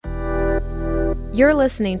You're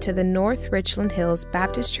listening to the North Richland Hills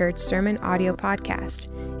Baptist Church Sermon Audio Podcast.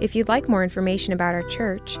 If you'd like more information about our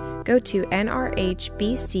church, go to nrhbc.org.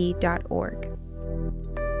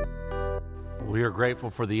 We are grateful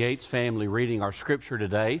for the Yates family reading our scripture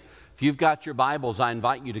today. If you've got your Bibles, I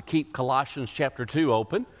invite you to keep Colossians chapter 2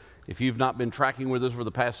 open. If you've not been tracking with us for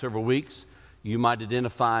the past several weeks, you might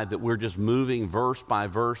identify that we're just moving verse by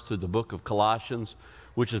verse through the book of Colossians,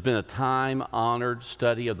 which has been a time-honored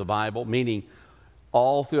study of the Bible, meaning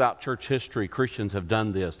all throughout church history, Christians have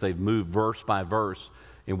done this. They've moved verse by verse.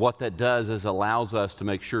 And what that does is allows us to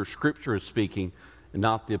make sure Scripture is speaking and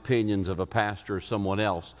not the opinions of a pastor or someone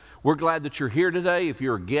else. We're glad that you're here today. If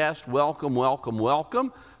you're a guest, welcome, welcome,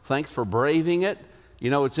 welcome. Thanks for braving it. You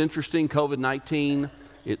know, it's interesting, COVID-19,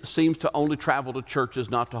 it seems to only travel to churches,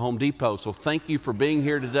 not to Home Depot. So thank you for being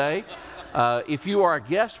here today. If you are a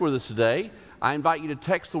guest with us today, I invite you to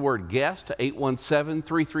text the word guest to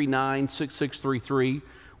 817-339-6633.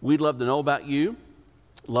 We'd love to know about you,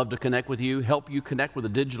 love to connect with you, help you connect with a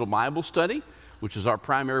digital Bible study, which is our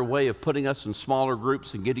primary way of putting us in smaller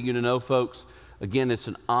groups and getting you to know folks. Again, it's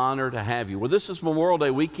an honor to have you. Well, this is Memorial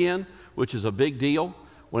Day weekend, which is a big deal.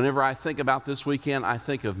 Whenever I think about this weekend, I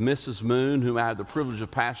think of Mrs. Moon, whom I had the privilege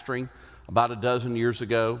of pastoring about a dozen years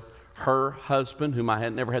ago, her husband, whom I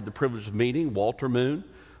had never had the privilege of meeting, Walter Moon,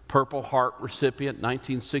 Purple Heart recipient,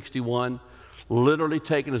 1961, literally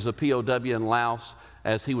taken as a POW in Laos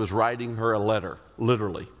as he was writing her a letter,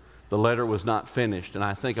 literally. The letter was not finished. And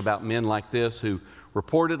I think about men like this who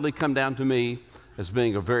reportedly come down to me as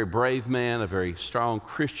being a very brave man, a very strong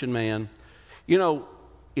Christian man. You know,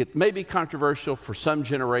 it may be controversial for some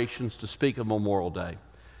generations to speak of Memorial Day,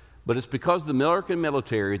 but it's because of the American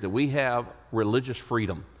military that we have religious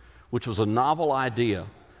freedom, which was a novel idea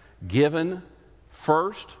given.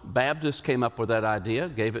 First, Baptists came up with that idea,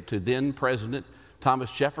 gave it to then President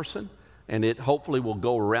Thomas Jefferson, and it hopefully will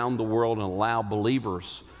go around the world and allow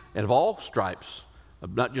believers, and of all stripes,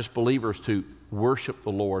 not just believers, to worship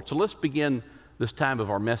the Lord. So let's begin this time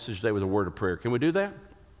of our message today with a word of prayer. Can we do that?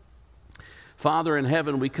 Father in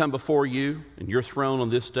heaven, we come before you and your throne on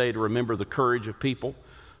this day to remember the courage of people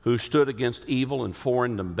who stood against evil in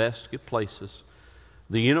foreign and domestic places.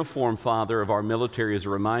 The uniform, Father, of our military is a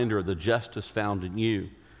reminder of the justice found in you.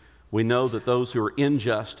 We know that those who are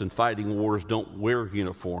unjust and fighting wars don't wear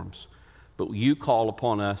uniforms, but you call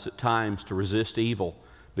upon us at times to resist evil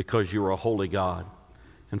because you are a holy God.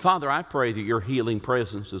 And Father, I pray that your healing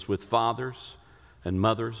presence is with fathers and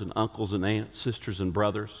mothers and uncles and aunts, sisters and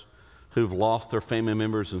brothers who've lost their family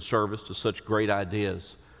members in service to such great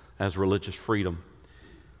ideas as religious freedom.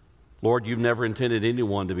 Lord, you've never intended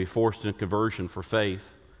anyone to be forced into conversion for faith.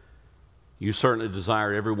 You certainly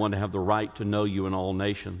desire everyone to have the right to know you in all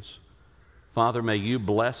nations. Father, may you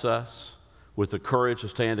bless us with the courage to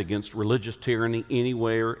stand against religious tyranny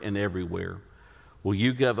anywhere and everywhere. Will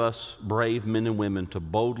you give us brave men and women to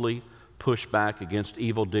boldly push back against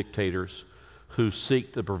evil dictators who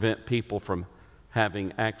seek to prevent people from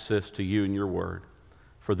having access to you and your word?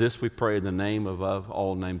 For this we pray in the name above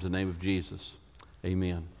all names, the name of Jesus.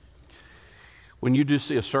 Amen. When you do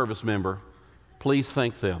see a service member, please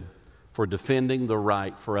thank them for defending the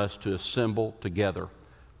right for us to assemble together.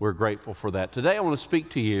 We're grateful for that. Today I want to speak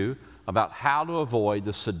to you about how to avoid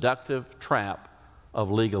the seductive trap of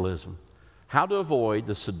legalism. How to avoid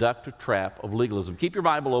the seductive trap of legalism. Keep your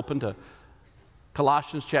Bible open to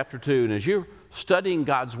Colossians chapter 2. And as you're studying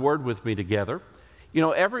God's Word with me together, you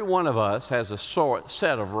know, every one of us has a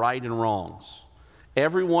set of right and wrongs.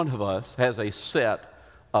 Every one of us has a set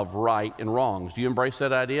of right and wrongs. Do you embrace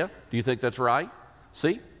that idea? Do you think that's right?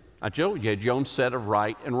 See, I told you had your own set of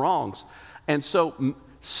right and wrongs. And so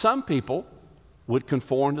some people would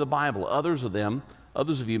conform to the Bible. Others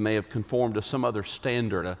of you may have conformed to some other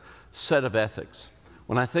standard, a set of ethics.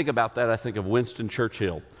 When I think about that, I think of Winston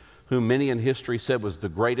Churchill, whom many in history said was the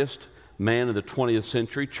greatest man of the 20th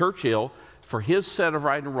century. Churchill, for his set of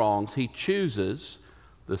right and wrongs, he chooses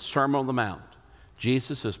the Sermon on the Mount,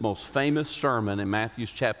 Jesus' most famous sermon in Matthew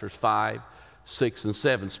chapters 5, 6, and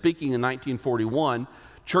 7. Speaking in 1941,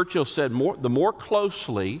 Churchill said, the more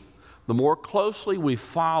closely we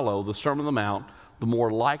follow the Sermon on the Mount, the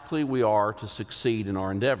more likely we are to succeed in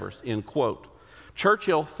our endeavors, end quote.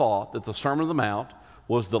 Churchill thought that the Sermon on the Mount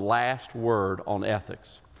was the last word on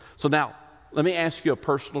ethics. So now, let me ask you a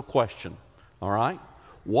personal question, all right?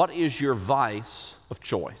 What is your vice of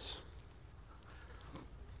choice?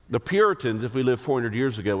 The Puritans, if we lived 400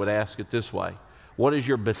 years ago, would ask it this way. What is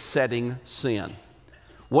your besetting sin?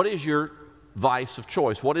 What is your vice of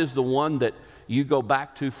choice? What is the one that you go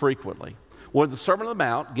back to frequently? Well, the Sermon on the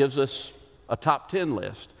Mount gives us a top 10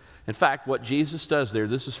 list. In fact, what Jesus does there,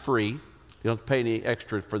 this is free. You don't have to pay any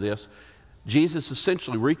extra for this. Jesus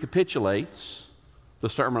essentially recapitulates the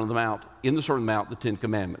Sermon on the Mount, in the Sermon on the Mount, the Ten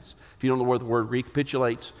Commandments. If you don't know where the word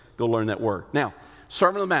recapitulates, go learn that word. Now,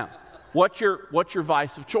 Sermon on the Mount. What's your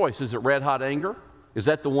vice of choice? Is it red hot anger? Is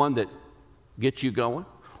that the one that gets you going?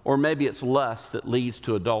 Or maybe it's lust that leads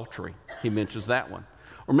to adultery. He mentions that one.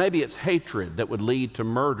 Or maybe it's hatred that would lead to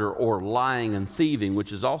murder or lying and thieving,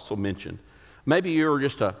 which is also mentioned. Maybe you're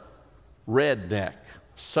just a redneck,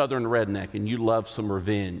 southern redneck, and you love some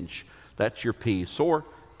revenge. That's your piece. Or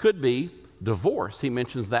could be divorce. He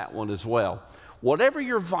mentions that one as well. Whatever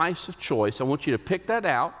your vice of choice, I want you to pick that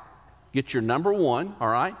out, get your number one, all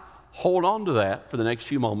right? Hold on to that for the next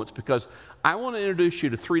few moments, because I want to introduce you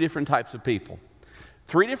to three different types of people.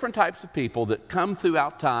 Three different types of people that come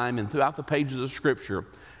throughout time and throughout the pages of Scripture,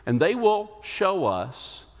 and they will show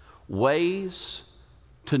us ways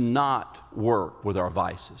to not work with our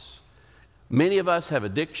vices. Many of us have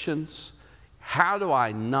addictions. How do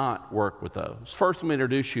I not work with those? First, I'm going to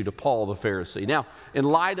introduce you to Paul the Pharisee. Now, in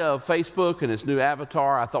light of Facebook and its new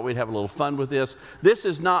avatar, I thought we'd have a little fun with this. This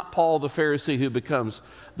is not Paul the Pharisee who becomes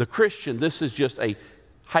the Christian. This is just a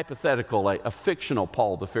hypothetical, a fictional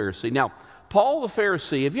Paul the Pharisee. Now, Paul the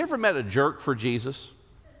Pharisee, have you ever met a jerk for Jesus?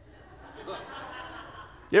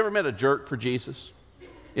 You ever met a jerk for Jesus?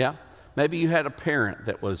 Yeah? Maybe you had a parent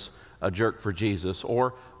that was a jerk for Jesus,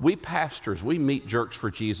 or we pastors, we meet jerks for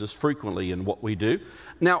Jesus frequently in what we do.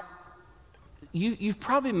 Now, you've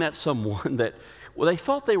probably met someone that, well, they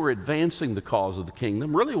thought they were advancing the cause of the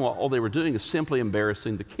kingdom. Really, all they were doing is simply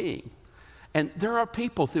embarrassing the king. And there are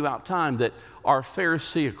people throughout time that are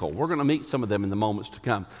Pharisaical. We're going to meet some of them in the moments to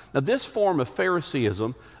come. Now, this form of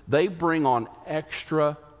Pharisaism, they bring on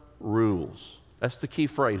extra rules. That's the key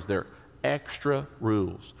phrase there, extra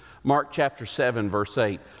rules. Mark chapter 7, verse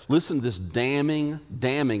 8. Listen to this damning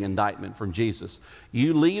indictment from Jesus.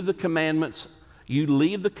 You leave the commandment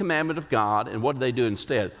of God, and what do they do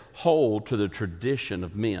instead? Hold to the tradition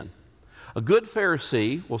of men. A good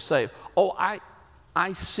Pharisee will say, oh,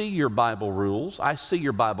 I see your Bible rules, I see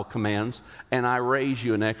your Bible commands, and I raise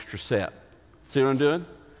you an extra set. See what I'm doing?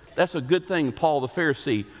 That's a good thing Paul the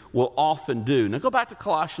Pharisee will often do. Now go back to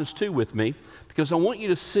Colossians 2 with me, because I want you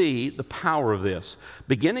to see the power of this.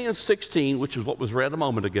 Beginning in 16, which is what was read a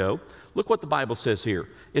moment ago, look what the Bible says here.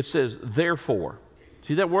 It says, therefore.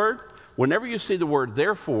 See that word? Whenever you see the word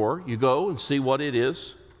therefore, you go and see what it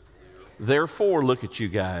is. Therefore, look at you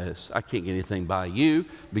guys. I can't get anything by you.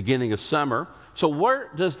 Beginning of summer. So where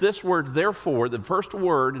does this word therefore, the first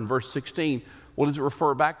word in verse 16, what does it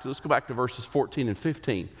refer back to? Let's go back to verses 14 and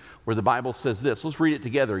 15, where the Bible says this. Let's read it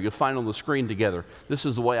together. You'll find it on the screen together. This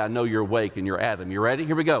is the way I know you're awake and you're at them. You ready?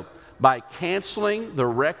 Here we go. By canceling the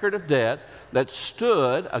record of debt that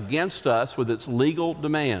stood against us with its legal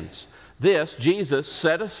demands. This, Jesus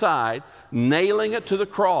set aside, nailing it to the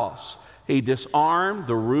cross. He disarmed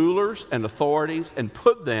the rulers and authorities and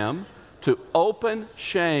put them to open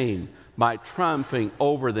shame by triumphing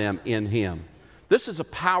over them in Him. This is a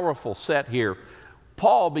powerful set here.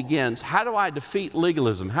 Paul begins, how do I defeat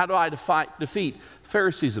legalism? How do I defeat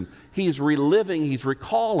Phariseeism? He's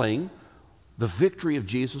recalling the victory of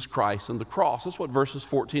Jesus Christ on the cross. That's what verses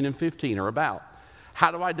 14 and 15 are about.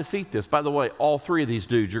 How do I defeat this? By the way, all three of these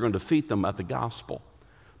dudes, you're going to defeat them by the gospel.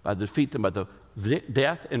 Defeat them by the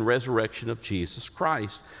death and resurrection of Jesus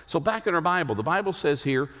Christ. So back in our Bible, the Bible says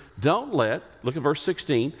here, look at verse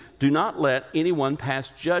 16, do not let anyone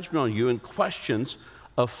pass judgment on you in questions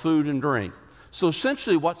of food and drink. So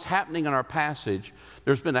essentially what's happening in our passage,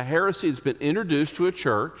 there's been a heresy that's been introduced to a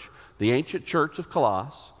church, the ancient church of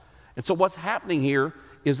Colossus. And so what's happening here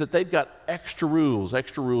is that they've got extra rules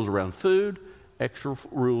around food, extra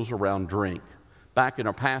rules around drink. Back in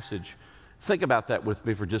our passage, think about that with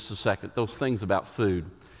me for just a second, those things about food.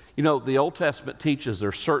 You know, the Old Testament teaches there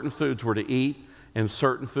are certain foods we're to eat and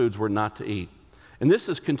certain foods we're not to eat. And this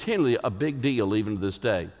is continually a big deal even to this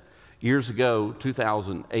day. Years ago,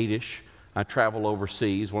 2008-ish, I traveled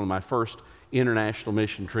overseas, one of my first international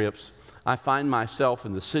mission trips. I find myself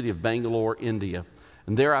in the city of Bangalore, India,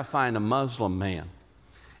 and there I find a Muslim man.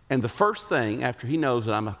 And the first thing, after he knows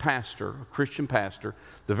that I'm a pastor, a Christian pastor,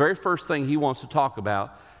 the very first thing he wants to talk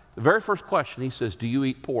about, the very first question, he says, do you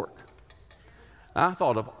eat pork? And I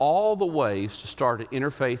thought of all the ways to start an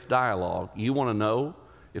interfaith dialogue. You want to know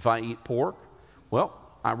if I eat pork? Well,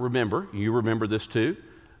 you remember this too.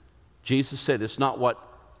 Jesus said it's not what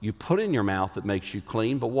you put in your mouth that makes you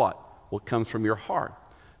clean, but what comes from your heart.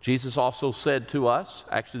 Jesus also said to us,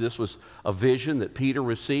 actually this was a vision that Peter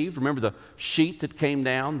received. Remember the sheet that came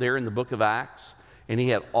down there in the book of Acts? And he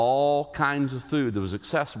had all kinds of food that was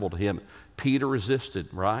accessible to him. Peter resisted,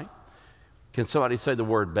 right? Can somebody say the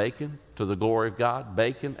word bacon to the glory of God?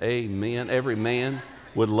 Bacon, amen. Every man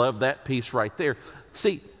would love that piece right there.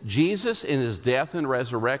 See, Jesus in his death and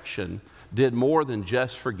resurrection did more than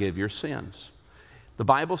just forgive your sins. The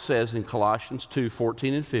Bible says in Colossians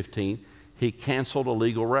 2:14 and 15, he canceled a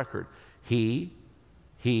legal record. He,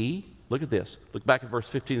 look at this. Look back at verse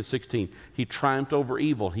 15 and 16. He triumphed over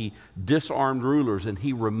evil. He disarmed rulers, and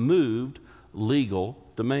he removed legal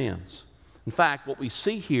demands. In fact, what we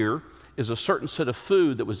see here is a certain set of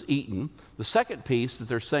food that was eaten. The second piece that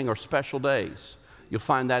they're saying are special days. You'll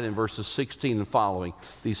find that in verses 16 and following,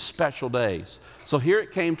 these special days. So here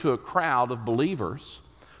it came to a crowd of believers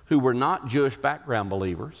who were not Jewish background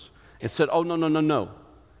believers and said, oh, no.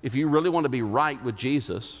 If you really want to be right with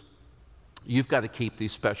Jesus, you've got to keep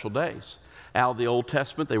these special days. Out of the Old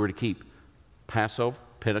Testament, they were to keep Passover,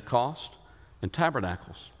 Pentecost, and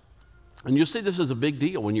Tabernacles. And you'll see this is a big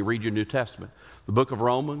deal when you read your New Testament. The book of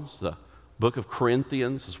Romans, the book of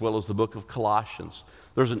Corinthians, as well as the book of Colossians.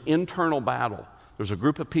 There's an internal battle. There's a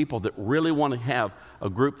group of people that really want to have a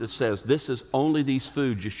group that says, this is only these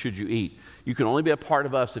foods should you eat. You can only be a part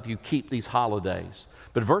of us if you keep these holidays.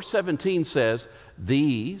 But verse 17 says,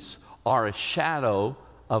 these are a shadow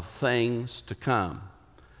of things to come.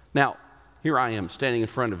 Now, here I am standing in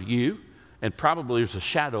front of you, and probably there's a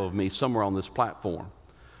shadow of me somewhere on this platform.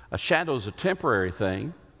 A shadow is a temporary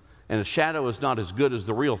thing, and a shadow is not as good as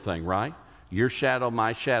the real thing, right? Your shadow,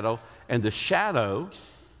 my shadow. And the shadow,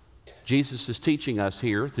 Jesus is teaching us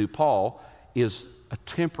here through Paul, is a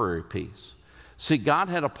temporary piece. See, God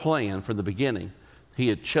had a plan from the beginning. He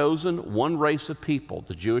had chosen one race of people,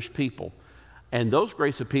 the Jewish people, and those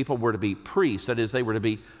race of people were to be priests. That is, they were to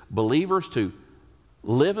be believers to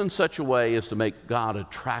live in such a way as to make God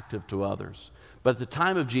attractive to others. But at the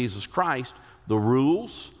time of Jesus Christ, the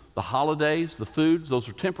rules, the holidays, the foods, those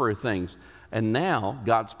are temporary things. And now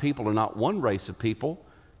God's people are not one race of people.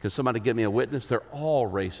 Can somebody give me a witness? They're all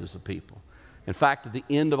races of people. In fact, at the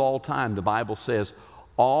end of all time, the Bible says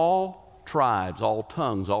all tribes, all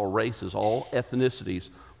tongues, all races, all ethnicities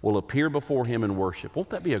will appear before him in worship. Won't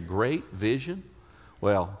that be a great vision?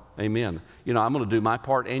 Well, amen. You know, I'm going to do my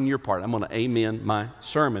part and your part. I'm going to amen my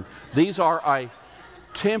sermon. These are a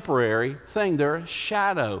temporary thing. They're a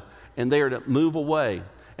shadow, and they are to move away.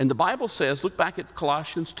 And the Bible says, look back at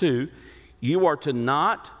Colossians 2, you are to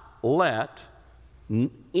not let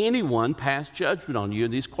anyone pass judgment on you in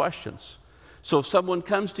these questions. So if someone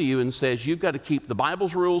comes to you and says, you've got to keep the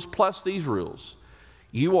Bible's rules plus these rules,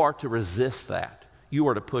 you are to resist that. You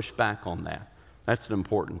are to push back on that. That's an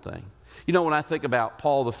important thing. You know, when I think about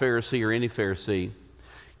Paul the Pharisee or any Pharisee,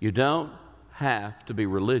 you don't have to be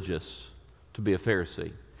religious to be a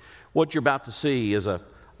Pharisee. What you're about to see is a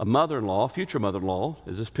mother-in-law, future mother-in-law,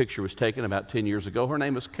 as this picture was taken about 10 years ago. Her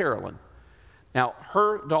name is Carolyn. Now,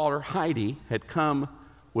 her daughter Heidi had come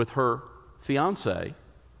with her fiance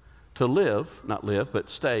to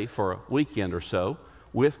stay for a weekend or so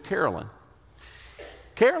with Carolyn.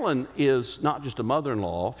 Carolyn is not just a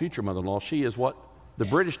mother-in-law, future mother-in-law. She is what the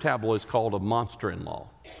British tabloids called a monster-in-law.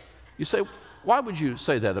 You say, why would you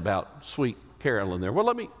say that about sweet Carolyn there? Well,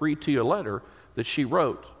 let me read to you a letter that she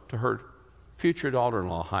wrote to her future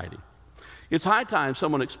daughter-in-law, Heidi. It's high time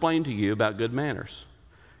someone explained to you about good manners.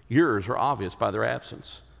 Yours are obvious by their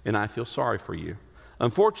absence, and I feel sorry for you.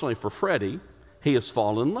 Unfortunately for Freddie, he has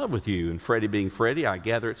fallen in love with you. And Freddie being Freddie, I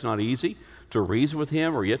gather it's not easy to reason with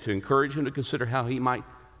him or yet to encourage him to consider how he might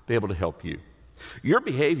be able to help you. Your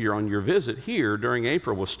behavior on your visit here during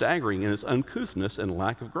April was staggering in its uncouthness and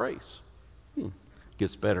lack of grace.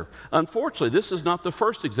 Gets better. Unfortunately, this is not the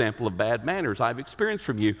first example of bad manners I've experienced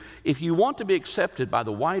from you. If you want to be accepted by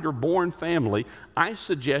the wider Bourne family, I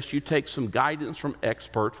suggest you take some guidance from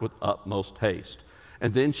experts with utmost haste.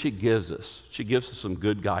 And then she gives us some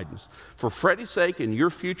good guidance. For Freddie's sake and your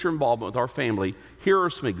future involvement with our family, here are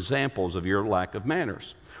some examples of your lack of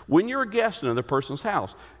manners. When you're a guest in another person's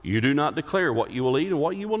house, you do not declare what you will eat and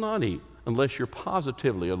what you will not eat unless you're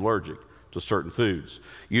positively allergic to certain foods.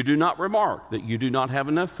 You do not remark that you do not have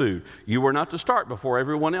enough food. You are not to start before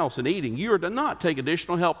everyone else in eating. You are to not take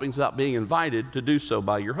additional helpings without being invited to do so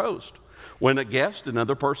by your host. When a guest in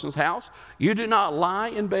another person's house, you do not lie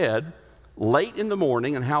in bed late in the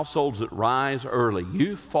morning in households that rise early.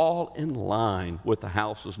 You fall in line with the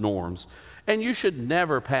house's norms. And you should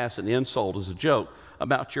never pass an insult as a joke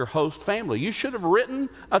about your host family. You should have written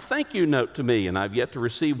a thank you note to me, and I've yet to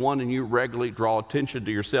receive one, and you regularly draw attention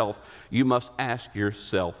to yourself. You must ask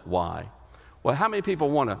yourself why. Well, how many people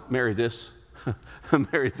want to marry this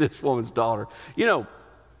woman's daughter? You know,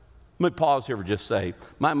 let me pause here for just say,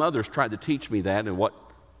 my mother's tried to teach me that, and what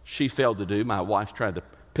she failed to do, my wife's tried to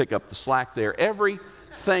pick up the slack there. Every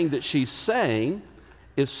thing that she's saying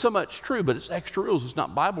is so much true, but it's extra rules. It's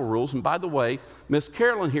not Bible rules. And by the way, Miss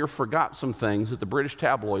Carolyn here forgot some things that the British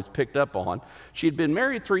tabloids picked up on. She'd been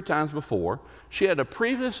married 3 times before. She had a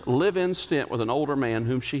previous live-in stint with an older man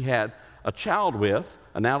whom she had a child with,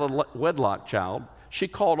 an out-of-wedlock child. She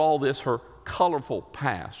called all this her colorful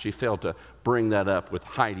past. She failed to bring that up with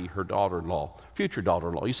Heidi, her daughter-in-law, future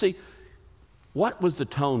daughter-in-law. You see, what was the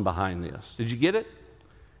tone behind this? Did you get it?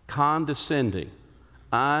 Condescending.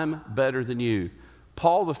 I'm better than you.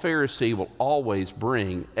 Paul the Pharisee will always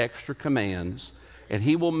bring extra commands, and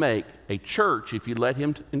he will make a church, if you let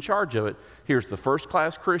him in charge of it, here's the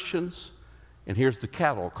first-class Christians, and here's the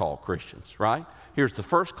cattle call Christians, right? Here's the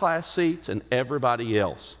first-class seats and everybody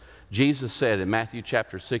else. Jesus said in Matthew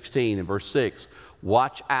chapter 16 and verse 6,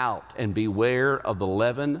 watch out and beware of the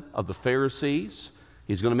leaven of the Pharisees.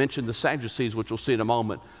 He's going to mention the Sadducees, which we'll see in a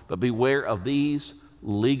moment, but beware of these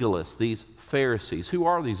legalists, these Pharisees. Who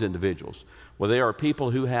are these individuals? Well, they are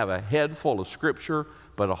people who have a head full of Scripture,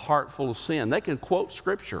 but a heart full of sin. They can quote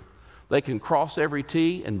Scripture. They can cross every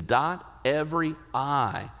T and dot every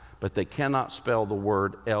I, but they cannot spell the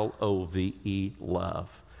word L-O-V-E, love.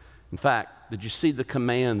 In fact, did you see the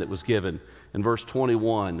command that was given in verse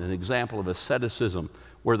 21, an example of asceticism,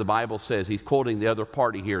 where the Bible says, he's quoting the other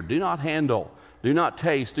party here, do not handle, do not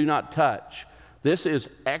taste, do not touch. This is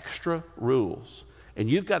extra rules. And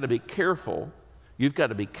you've got to be careful. You've got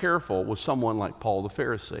to be careful with someone like Paul the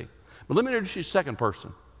Pharisee. But let me introduce you to a second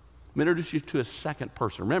person. Let me introduce you to a second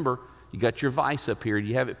person. Remember, you got your vice up here.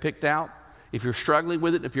 You have it picked out. If you're struggling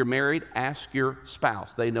with it, if you're married, ask your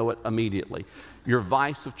spouse. They know it immediately. Your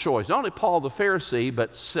vice of choice. Not only Paul the Pharisee,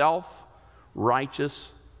 but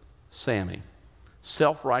self-righteous Sammy.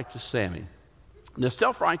 Self-righteous Sammy. Now,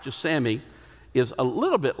 self-righteous Sammy is a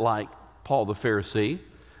little bit like Paul the Pharisee,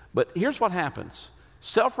 but here's what happens.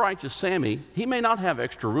 Self-righteous Sammy, he may not have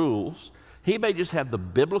extra rules. He may just have the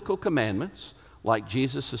biblical commandments, like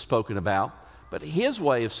Jesus has spoken about, but his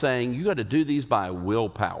way of saying, you got to do these by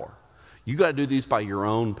willpower. You got to do these by your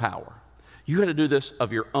own power. You got to do this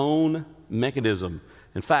of your own mechanism.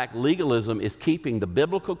 In fact, legalism is keeping the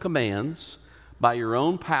biblical commands by your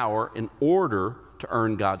own power in order to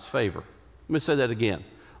earn God's favor. Let me say that again.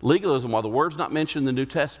 Legalism, while the word's not mentioned in the New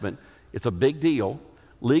Testament, it's a big deal.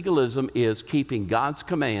 Legalism is keeping God's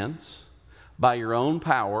commands by your own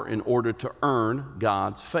power in order to earn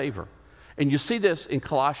God's favor. And you see this in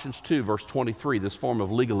Colossians 2, verse 23, this form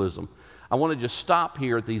of legalism. I want to just stop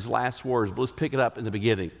here at these last words, but let's pick it up in the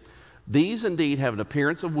beginning. These indeed have an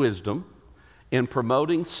appearance of wisdom in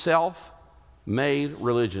promoting self-made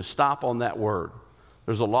religion. Stop on that word.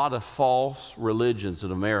 There's a lot of false religions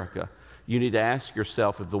in America. You need to ask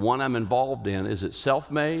yourself if the one I'm involved in, is it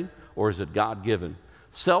self-made or is it God-given?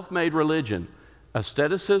 Self-made religion,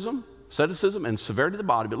 asceticism and severity of the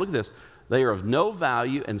body, but look at this, they are of no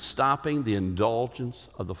value in stopping the indulgence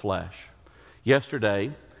of the flesh.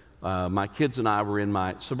 Yesterday, my kids and I were in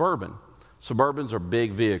my Suburban. Suburbans are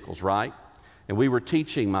big vehicles, right? And we were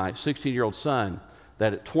teaching my 16-year-old son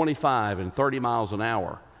that at 25 and 30 miles an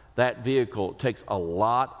hour, that vehicle takes a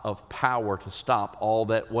lot of power to stop all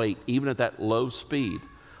that weight, even at that low speed.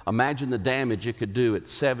 Imagine the damage it could do at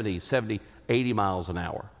 70, 80 miles an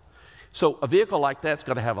hour. So a vehicle like that's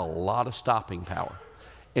got to have a lot of stopping power.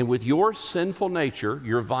 And with your sinful nature,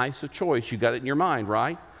 your vice of choice, you got it in your mind,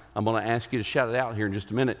 right? I'm going to ask you to shout it out here in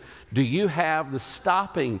just a minute. Do you have the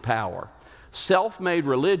stopping power? Self-made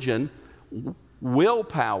religion,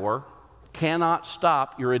 willpower, cannot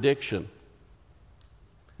stop your addiction.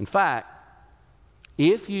 In fact,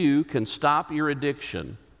 if you can stop your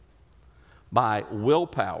addiction by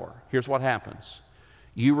willpower, here's what happens.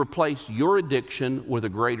 You replace your addiction with a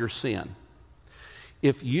greater sin.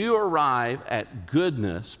 If you arrive at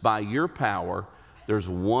goodness by your power, there's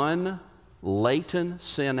one latent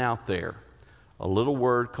sin out there, a little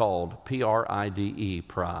word called P-R-I-D-E,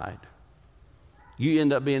 pride. You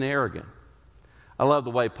end up being arrogant. I love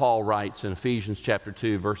the way Paul writes in Ephesians chapter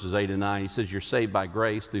 2, verses 8 and 9. He says, you're saved by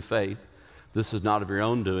grace through faith. This is not of your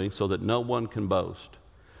own doing, so that no one can boast.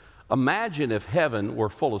 Imagine if heaven were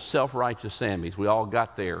full of self-righteous Sammys. We all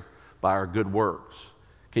got there by our good works.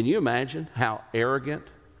 Can you imagine how arrogant,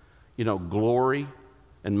 Glory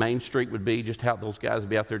and Main Street would be? Just how those guys would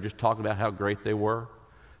be out there just talking about how great they were,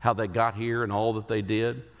 how they got here and all that they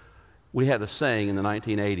did. We had a saying in the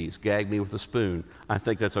 1980s, gag me with a spoon. I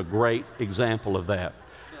think that's a great example of that.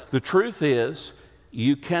 The truth is,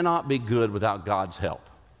 you cannot be good without God's help.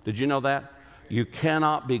 Did you know that? You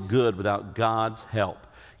cannot be good without God's help.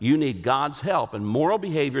 You need God's help, and moral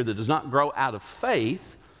behavior that does not grow out of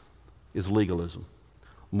faith is legalism.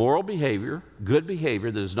 Moral behavior, good behavior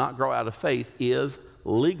that does not grow out of faith is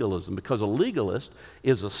legalism, because a legalist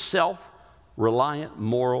is a self-reliant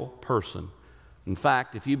moral person. In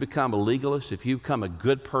fact, if you become a legalist, if you become a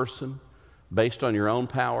good person based on your own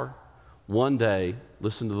power, one day,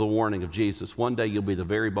 listen to the warning of Jesus, one day you'll be the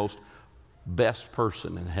very best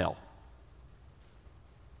person in hell.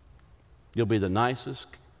 You'll be the nicest,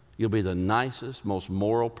 most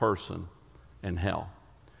moral person in hell.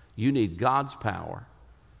 You need God's power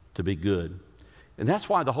to be good. And that's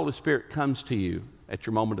why the Holy Spirit comes to you at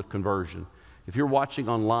your moment of conversion. If you're watching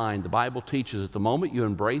online, the Bible teaches at the moment you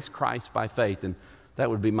embrace Christ by faith, and that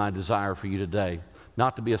would be my desire for you today,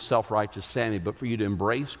 not to be a self-righteous Sammy, but for you to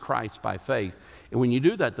embrace Christ by faith. And when you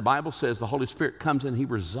do that, the Bible says the Holy Spirit comes and He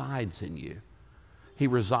resides in you. He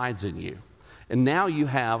resides in you. And now you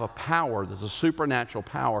have a power that's a supernatural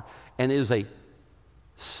power and is a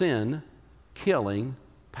sin-killing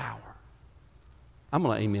power. I'm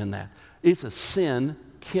going to amen that. It's a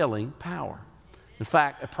sin-killing power. In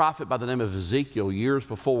fact, a prophet by the name of Ezekiel, years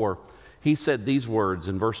before, he said these words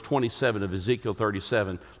in verse 27 of Ezekiel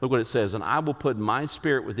 37. Look what it says, "And I will put my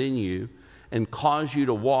spirit within you and cause you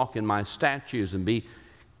to walk in my statutes and be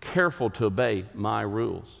careful to obey my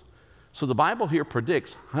rules." So the Bible here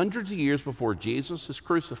predicts hundreds of years before Jesus is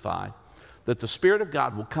crucified that the Spirit of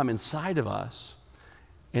God will come inside of us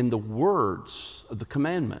and the words of the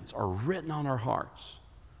commandments are written on our hearts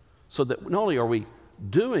so that not only are we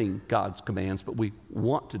doing God's commands, but we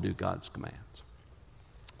want to do God's commands.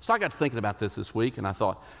 So I got to thinking about this week, and I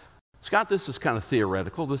thought, Scott, this is kind of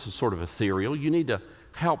theoretical. This is sort of ethereal. You need to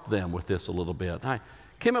help them with this a little bit. I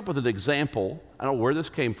came up with an example. I don't know where this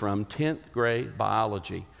came from, 10th grade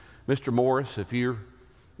biology. Mr. Morris, if you're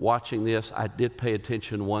watching this, I did pay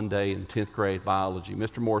attention one day in 10th grade biology.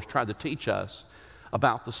 Mr. Morris tried to teach us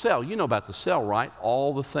about the cell. You know about the cell, right?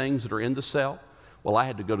 All the things that are in the cell. Well, I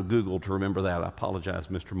had to go to Google to remember that. I apologize,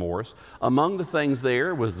 Mr. Morris. Among the things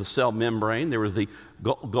there was the cell membrane. There was the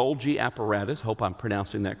Golgi apparatus. Hope I'm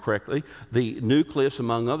pronouncing that correctly. The nucleus,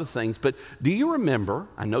 among other things. But do you remember,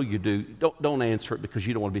 I know you do, don't answer it because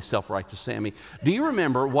you don't want to be self-righteous, Sammy. Do you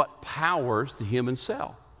remember what powers the human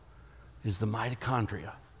cell? Is the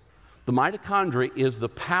mitochondria. The mitochondria is the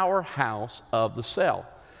powerhouse of the cell.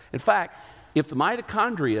 In fact, if the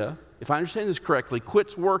mitochondria, if I understand this correctly,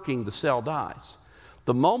 quits working, the cell dies.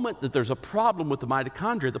 The moment that there's a problem with the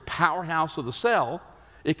mitochondria, the powerhouse of the cell,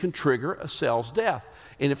 it can trigger a cell's death.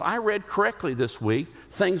 And if I read correctly this week,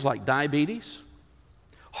 things like diabetes,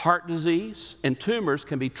 heart disease, and tumors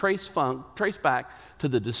can be traced back to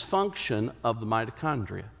the dysfunction of the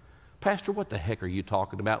mitochondria. Pastor, what the heck are you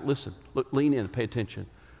talking about? Listen, look, lean in and pay attention.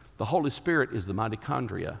 The Holy Spirit is the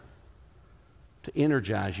mitochondria to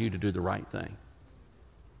energize you to do the right thing.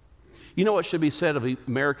 You know what should be said of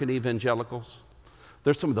American evangelicals?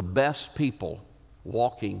 They're some of the best people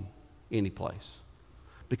walking any place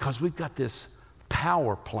because we've got this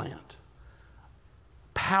power plant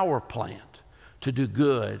to do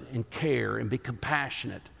good and care and be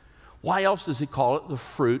compassionate. Why else does he call it the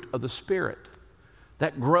fruit of the Spirit?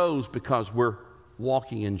 That grows because we're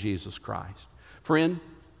walking in Jesus Christ. Friend,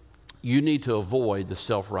 you need to avoid the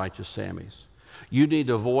self-righteous Sammys. You need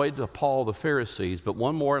to avoid the Paul the Pharisees, but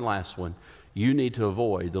one more and last one, you need to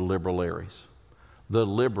avoid the liberal Larrys. The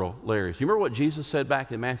liberal Larrys. You remember what Jesus said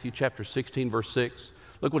back in Matthew chapter 16, verse 6?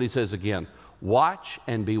 Look what he says again. Watch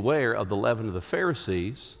and beware of the leaven of the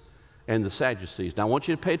Pharisees and the Sadducees. Now I want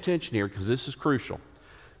you to pay attention here because this is crucial.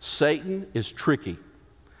 Satan is tricky.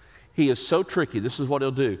 He is so tricky. This is what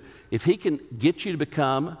he'll do. If he can get you to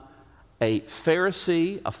become a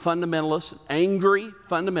Pharisee, a fundamentalist, an angry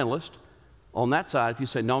fundamentalist, on that side, if you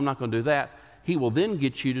say, no, I'm not going to do that, he will then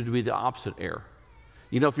get you to be the opposite error.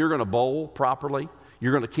 You know, if you're going to bowl properly,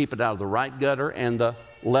 you're going to keep it out of the right gutter and the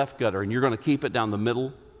left gutter, and you're going to keep it down the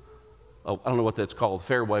middle. Oh, I don't know what that's called,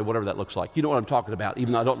 fairway, whatever that looks like. You know what I'm talking about,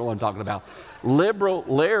 even though I don't know what I'm talking about. Liberal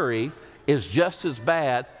Larry is just as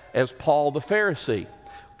bad as Paul the Pharisee.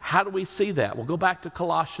 How do we see that? Well, go back to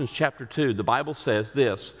Colossians chapter 2. The Bible says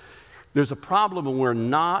this. There's a problem when we're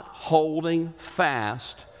not holding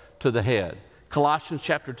fast to the head. Colossians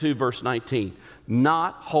chapter 2, verse 19.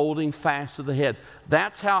 Not holding fast to the head.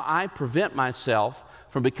 That's how I prevent myself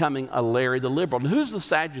from becoming a Larry the liberal. And who's the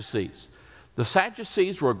Sadducees? The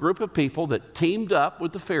Sadducees were a group of people that teamed up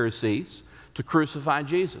with the Pharisees to crucify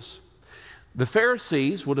Jesus. The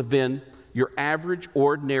Pharisees would have been your average,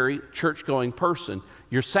 ordinary, church-going person.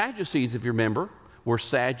 Your Sadducees, if you remember, were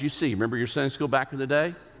Sadducees. Remember your Sunday school back in the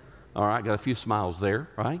day? All right, got a few smiles there,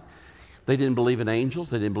 right? They didn't believe in angels.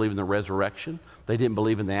 They didn't believe in the resurrection. They didn't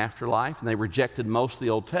believe in the afterlife. And they rejected most of the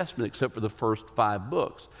Old Testament except for the first 5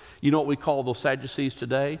 books. You know what we call those Sadducees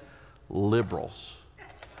today? Liberals.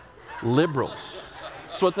 Liberals.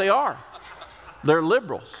 That's what they are. They're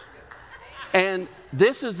liberals. And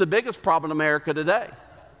this is the biggest problem in America today.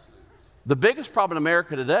 The biggest problem in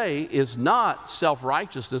America today is not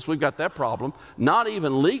self-righteousness. We've got that problem. Not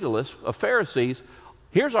even legalists, Pharisees.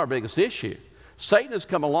 Here's our biggest issue. Satan has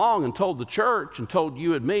come along and told the church and told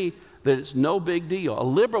you and me that it's no big deal. A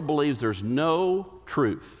liberal believes there's no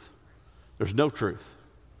truth. There's no truth.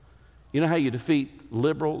 You know how you defeat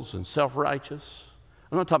liberals and self-righteous?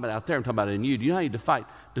 I'm not talking about out there, I'm talking about in you. Do you know how you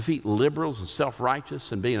defeat liberals and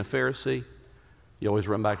self-righteous and being a Pharisee? You always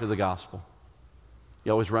run back to the gospel.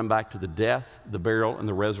 You always run back to the death, the burial, and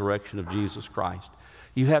the resurrection of Jesus Christ.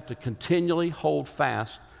 You have to continually hold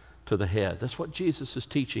fast to the head. That's what Jesus is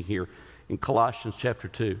teaching here in Colossians chapter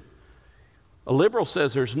 2. A liberal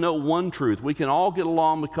says there's no one truth. We can all get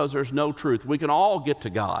along because there's no truth. We can all get to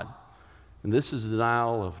God. And this is the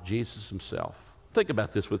denial of Jesus himself. Think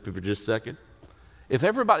about this with me for just a second. If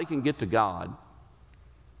everybody can get to God,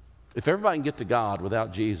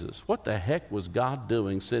 without Jesus, what the heck was God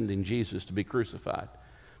doing sending Jesus to be crucified?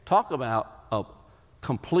 Talk about a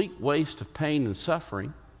complete waste of pain and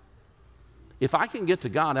suffering. If I can get to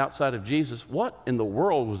God outside of Jesus, what in the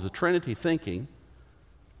world was the Trinity thinking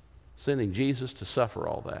sending Jesus to suffer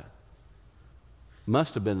all that?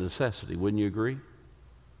 Must have been a necessity, wouldn't you agree?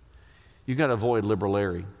 You've got to avoid liberal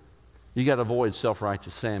Larry. You've got to avoid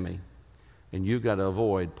self-righteous Sammy. And you've got to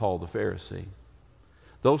avoid Paul the Pharisee.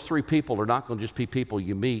 Those three people are not going to just be people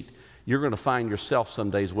you meet. You're going to find yourself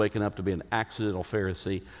some days waking up to be an accidental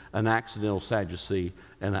Pharisee, an accidental Sadducee,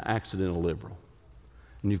 and an accidental liberal.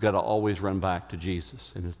 And you've got to always run back to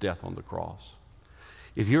Jesus and his death on the cross.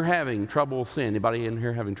 If you're having trouble with sin, anybody in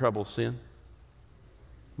here having trouble with sin?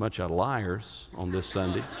 Bunch of liars on this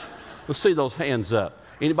Sunday. Let's see those hands up.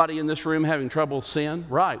 Anybody in this room having trouble with sin?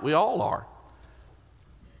 Right, we all are.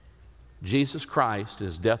 Jesus Christ,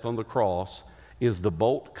 his death on the cross, is the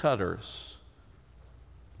bolt cutters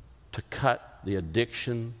to cut the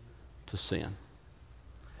addiction to sin.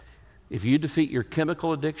 If you defeat your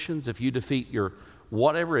chemical addictions, if you defeat your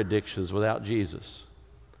whatever addictions without Jesus,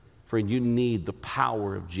 friend, you need the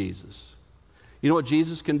power of Jesus. You know what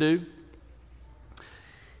Jesus can do?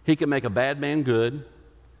 He can make a bad man good,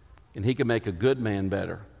 and he can make a good man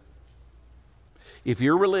better. If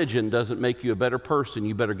your religion doesn't make you a better person,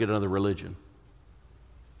 you better get another religion.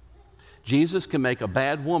 Jesus can make a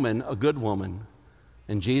bad woman a good woman,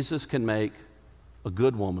 and Jesus can make a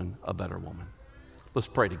good woman a better woman. Let's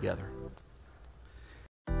pray together.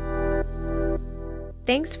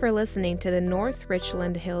 Thanks for listening to the North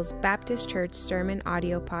Richland Hills Baptist Church Sermon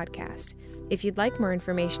Audio Podcast. If you'd like more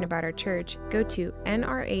information about our church, go to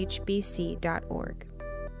nrhbc.org.